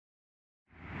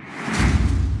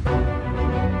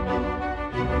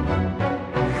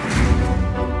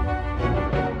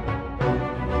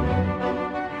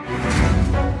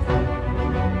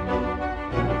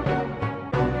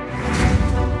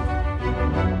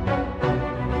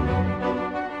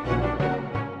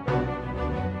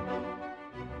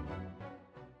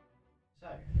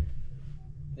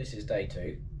day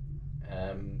 2.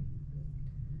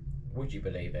 Would you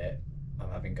believe it? I'm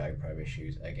having GoPro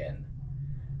issues again.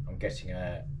 I'm getting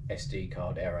a SD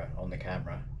card error on the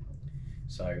camera,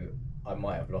 so I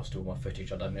might have lost all my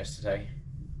footage I done yesterday,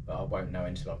 but I won't know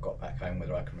until I've got back home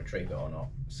whether I can retrieve it or not.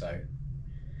 So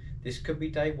this could be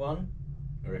day 1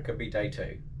 or it could be day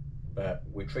 2, but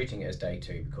we're treating it as day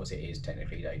 2 because it is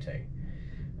technically day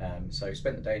 2. So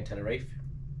spent the day in Tenerife.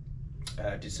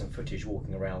 Did some footage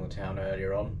walking around the town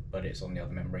earlier on, but it's on the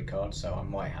other memory card, so I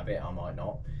might have it, I might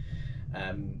not.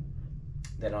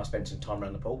 Then I spent some time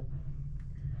around the pool,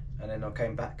 and then I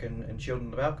came back and chilled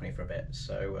on the balcony for a bit.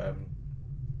 So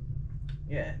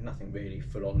yeah, nothing really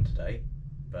full on today,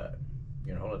 but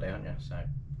you're on holiday, aren't you? So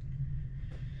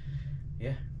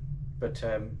yeah, but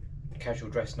casual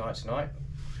dress night tonight,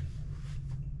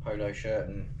 polo shirt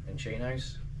and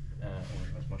chinos.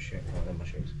 Where's my shoe? Oh, they're my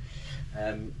shoes.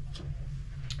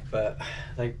 But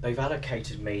they've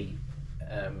allocated me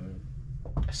a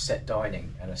set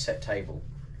dining and a set table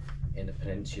in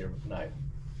the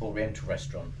Oriental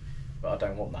restaurant, but I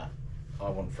don't want that. I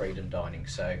want freedom dining,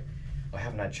 so I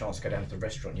haven't had a chance to go down to the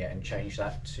restaurant yet and change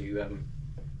that to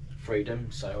freedom.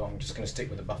 So I'm just going to stick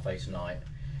with the buffet tonight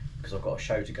because I've got a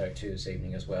show to go to this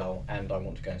evening as well, and I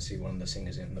want to go and see one of the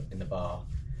singers in the bar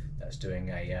that's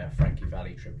doing a Frankie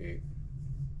Valli tribute.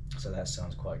 So that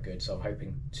sounds quite good. So I'm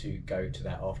hoping to go to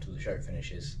that after the show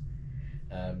finishes.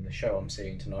 The show I'm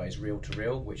seeing tonight is Reel to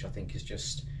Reel, which I think is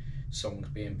just songs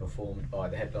being performed by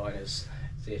the headliners,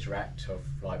 theatre act of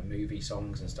like movie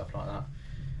songs and stuff like that.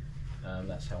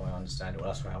 That's how I understand it.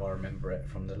 Well, that's how I remember it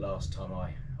from the last time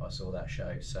I saw that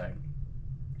show. So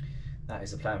that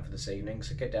is the plan for this evening.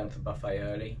 So get down to the buffet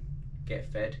early,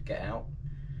 get fed, get out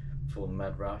before the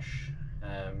mad rush,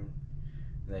 and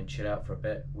then chill out for a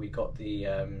bit. We got the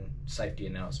safety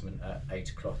announcement at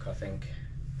 8 o'clock, I think.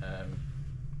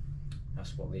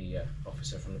 That's what the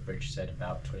officer from the bridge said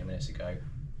about 20 minutes ago.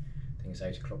 I think it's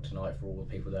 8 o'clock tonight for all the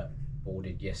people that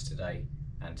boarded yesterday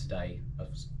and today,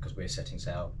 because we're setting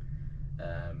sail.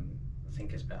 I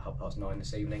think it's about 9:30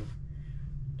 this evening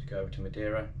to go over to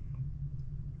Madeira.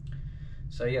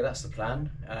 So yeah, that's the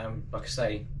plan. Like I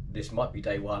say, this might be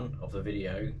day 1 of the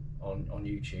video on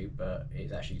YouTube, but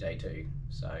it's actually day 2.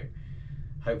 So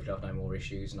hopefully I've no more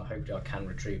issues, and hopefully I can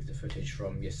retrieve the footage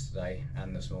from yesterday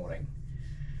and this morning.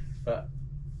 But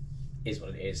it is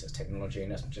what it is. It's technology,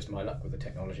 and that's just my luck with the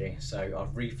technology. So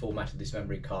I've reformatted this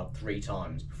memory card 3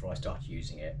 times before I started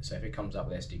using it. So if it comes up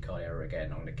with SD card error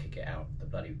again, I'm going to kick it out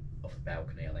off the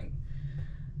balcony, I think.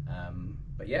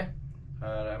 But yeah,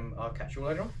 I'll catch you all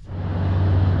later on.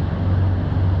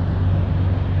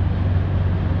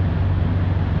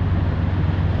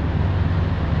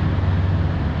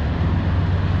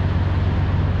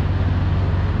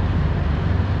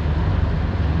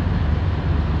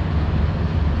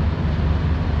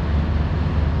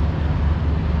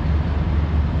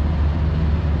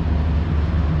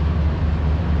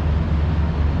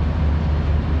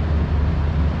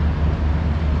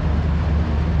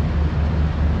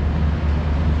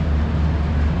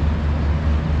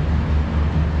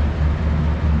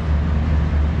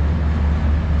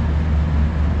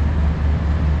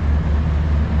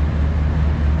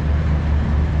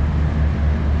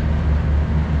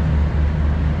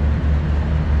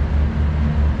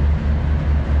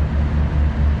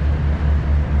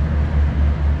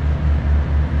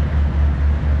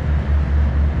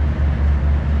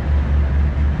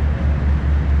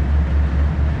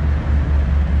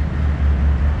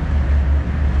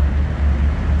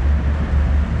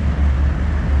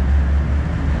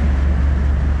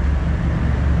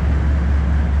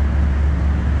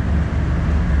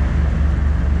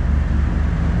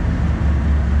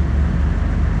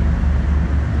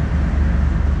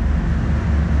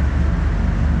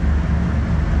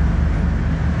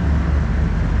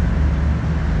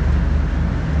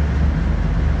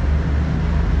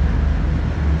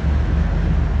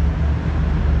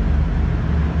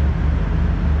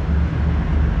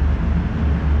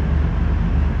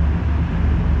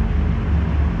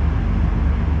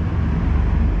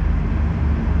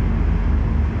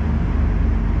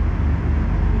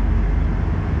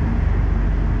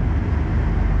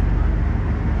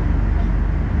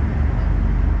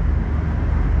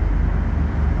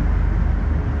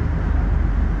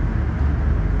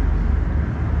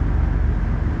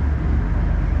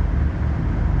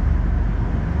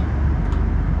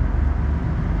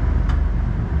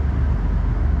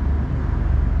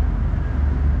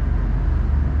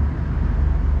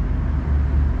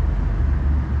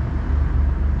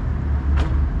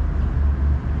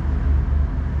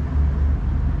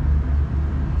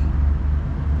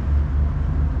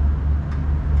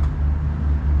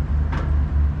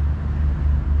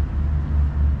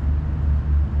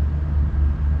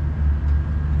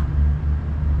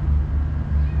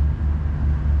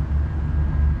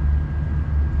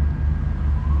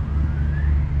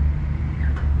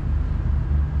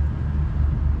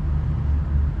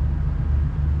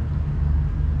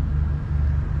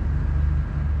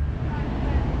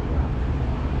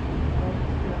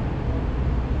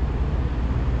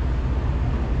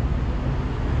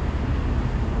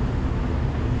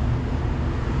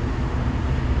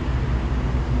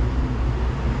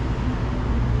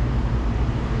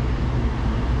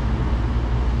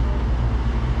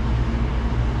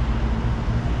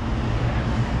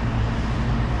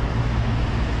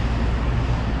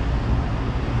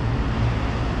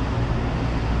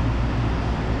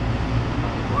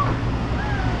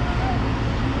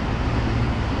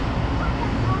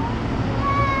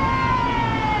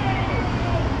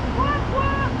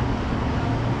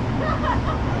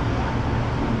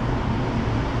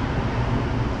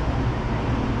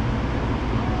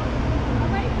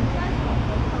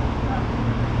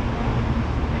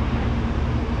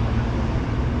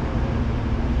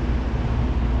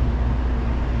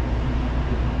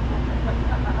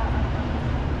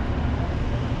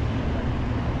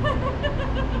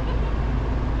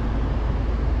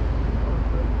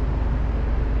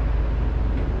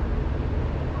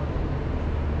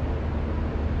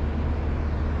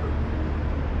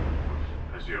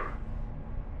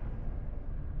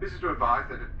 to advise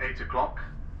that at 8 o'clock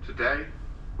today,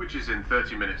 which is in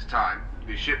 30 minutes' time,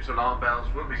 the ship's alarm bells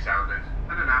will be sounded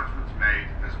and announcements made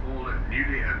as all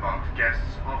newly embarked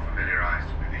guests are familiarised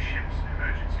with the ship's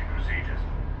emergency procedures.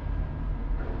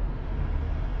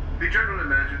 The general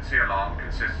emergency alarm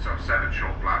consists of 7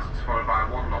 short blasts followed by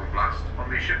 1 long blast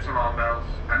on the ship's alarm bells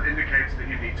and indicates that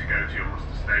you need to go to your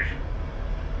muster station.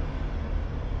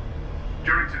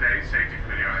 During today's safety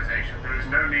familiarisation, there is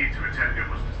no need to attend your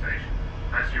muster station,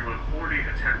 as you will have already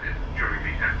attended during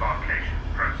the embarkation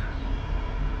process.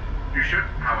 You should,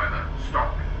 however,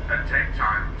 stop and take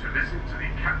time to listen to the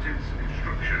captain's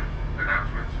instruction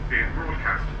announcements being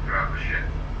broadcast throughout the ship.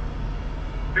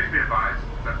 Please be advised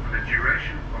that for the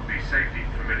duration of the safety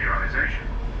familiarisation,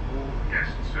 all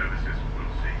guest services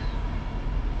will cease.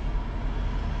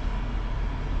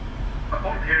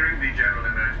 Upon hearing the general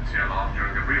emergency alarm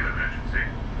during a real emergency,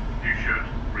 you should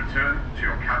return to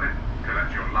your cabin,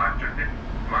 collect your life jacket,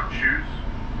 flat shoes,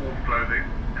 warm clothing,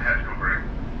 a head covering,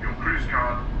 your cruise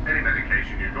card, any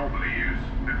medication you normally use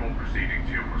before proceeding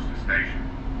to your muster station.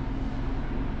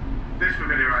 This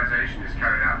familiarisation is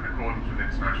carried out in accordance with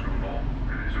international law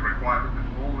and it is a requirement that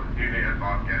all newly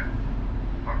embarked guests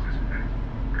participate.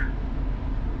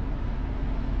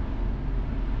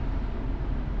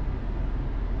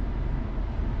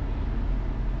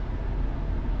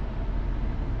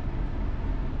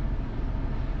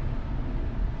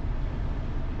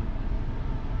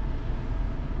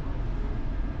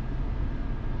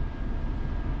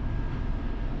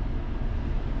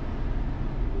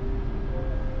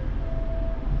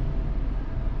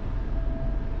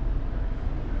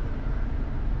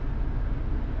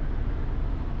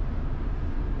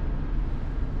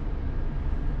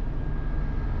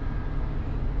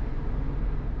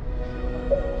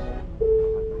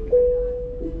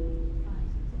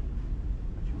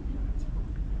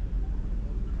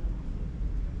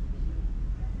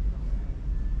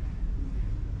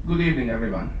 Good evening,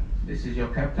 everyone. This is your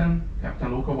captain,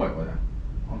 Captain Luca Voivoda.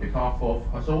 On behalf of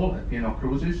us all at P&O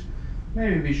Cruises,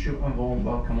 may we wish you a warm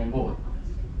welcome on board.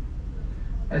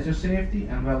 As your safety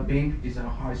and well-being is our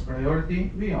highest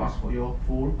priority, we ask for your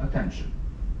full attention.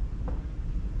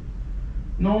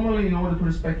 Normally, in order to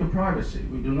respect your privacy,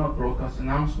 we do not broadcast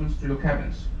announcements to your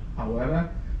cabins. However,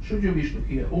 should you wish to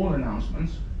hear all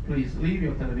announcements, please leave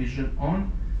your television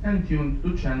on and tune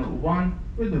to channel 1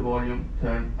 with the volume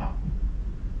turned up.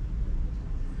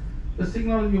 The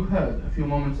signal you heard a few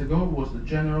moments ago was the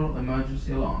general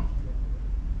emergency alarm.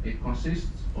 It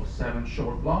consists of 7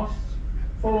 short blasts,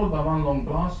 followed by 1 long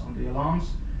blast on the alarms,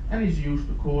 and is used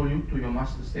to call you to your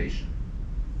muster station.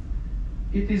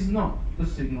 It is not the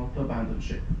signal to abandon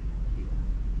ship.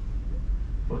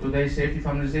 For today's safety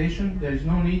familiarization, there is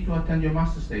no need to attend your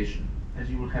muster station, as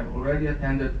you will have already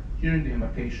attended during the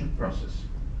embarkation process.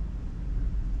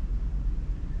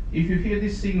 If you hear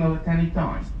this signal at any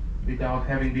time, without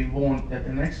having been warned that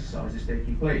an exercise is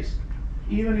taking place,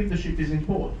 even if the ship is in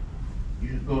port, you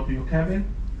should go to your cabin,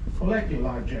 collect your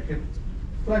life jacket,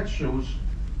 flat shoes,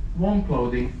 warm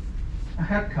clothing, a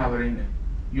head covering,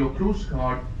 your cruise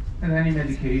card, and any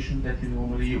medication that you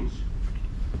normally use.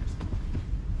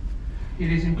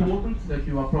 It is important that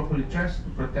you are properly dressed to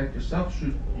protect yourself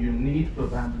should you need to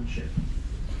abandon ship.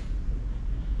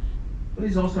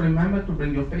 Please also remember to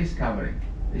bring your face covering.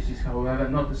 This is, however,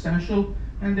 not essential,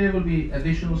 and there will be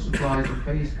additional supplies of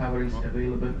face coverings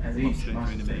available at each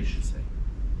muster station.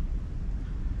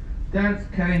 Then,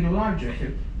 carrying your life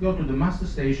jacket, go to the muster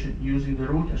station using the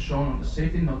route as shown on the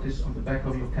safety notice on the back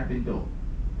of your cabin door.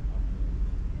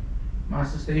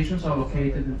 Muster stations are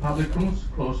located in public rooms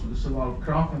close to the survival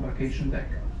craft embarkation deck.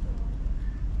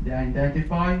 They are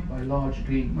identified by large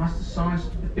green muster signs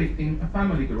depicting a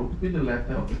family group with the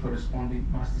letter of the corresponding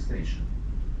muster station.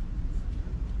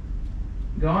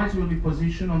 Guides will be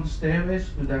positioned on the stairways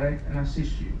to direct and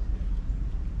assist you.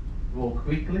 Walk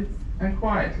quickly and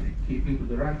quietly, keeping to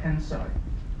the right-hand side.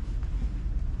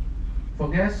 For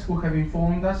guests who have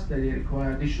informed us that they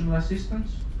require additional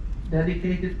assistance,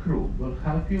 dedicated crew will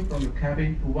help you from your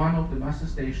cabin to one of the muster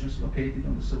stations located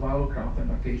on the survival craft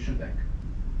embarkation deck.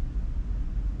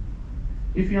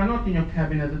 If you are not in your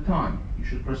cabin at the time, you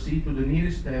should proceed to the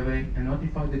nearest stairway and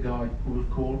notify the guide who will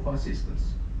call for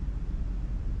assistance.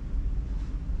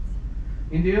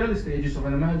 In the early stages of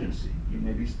an emergency, you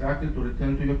may be instructed to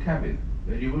return to your cabin,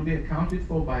 where you will be accounted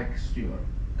for by a steward.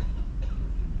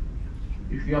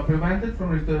 If you are prevented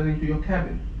from returning to your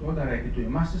cabin, go directly to your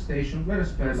muster station, where a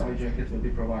spare life jacket will be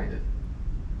provided.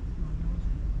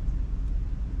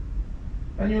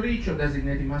 When you reach your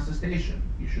designated muster station,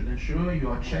 you should ensure you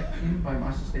are checked in by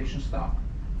muster station staff.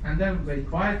 and then wait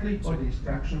quietly for the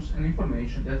instructions and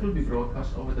information that will be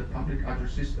broadcast over the public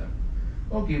address system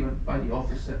or given by the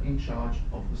officer in charge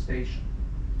of the station.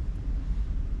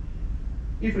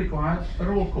 If required, a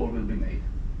roll call will be made.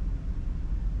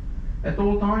 At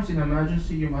all times in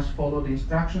emergency, you must follow the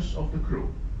instructions of the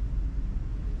crew.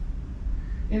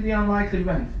 In the unlikely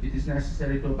event it is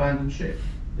necessary to abandon ship,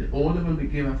 the order will be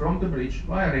given from the bridge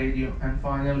via radio and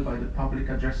finally by the public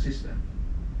address system.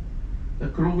 The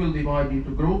crew will divide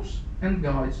into groups and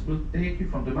guides will take you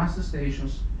from the master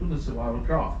stations to the survival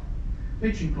craft,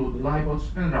 which include the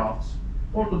lifeboats and rafts,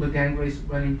 or to the gangways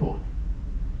when in port.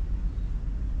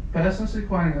 Persons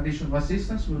requiring additional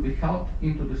assistance will be helped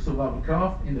into the survival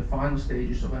craft in the final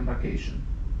stages of embarkation.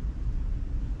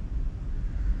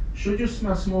 Should you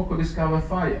smell smoke or discover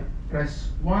fire, press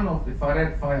one of the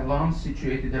red fire alarms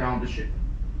situated around the ship.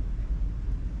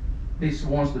 This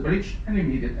warns the bridge and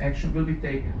immediate action will be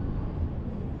taken.